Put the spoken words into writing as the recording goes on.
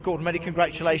Gordon, many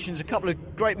congratulations. A couple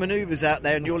of great manoeuvres out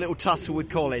there and your little tussle with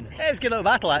Colin. Yeah, it was a good little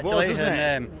battle, actually. Wasn't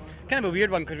it? Kind of a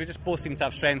weird one because we just both seem to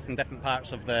have strengths in different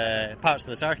parts of the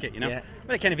circuit, you know. Yeah.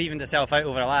 But it kind of evened itself out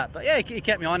over a lap. But yeah, he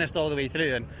kept me honest all the way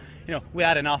through, and you know, we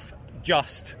had enough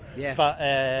just. Yeah. But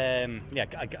yeah,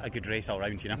 a good race all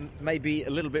round, you know. Maybe a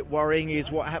little bit worrying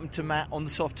is what happened to Matt on the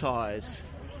soft tyres.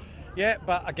 Yeah,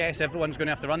 but I guess everyone's going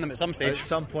to have to run them at some stage. At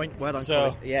some point. Well done,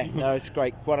 So- Colin. Yeah, no, it's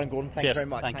great. Well done, Gordon. Thank you Cheers. very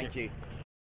much. Thank Thank you. you.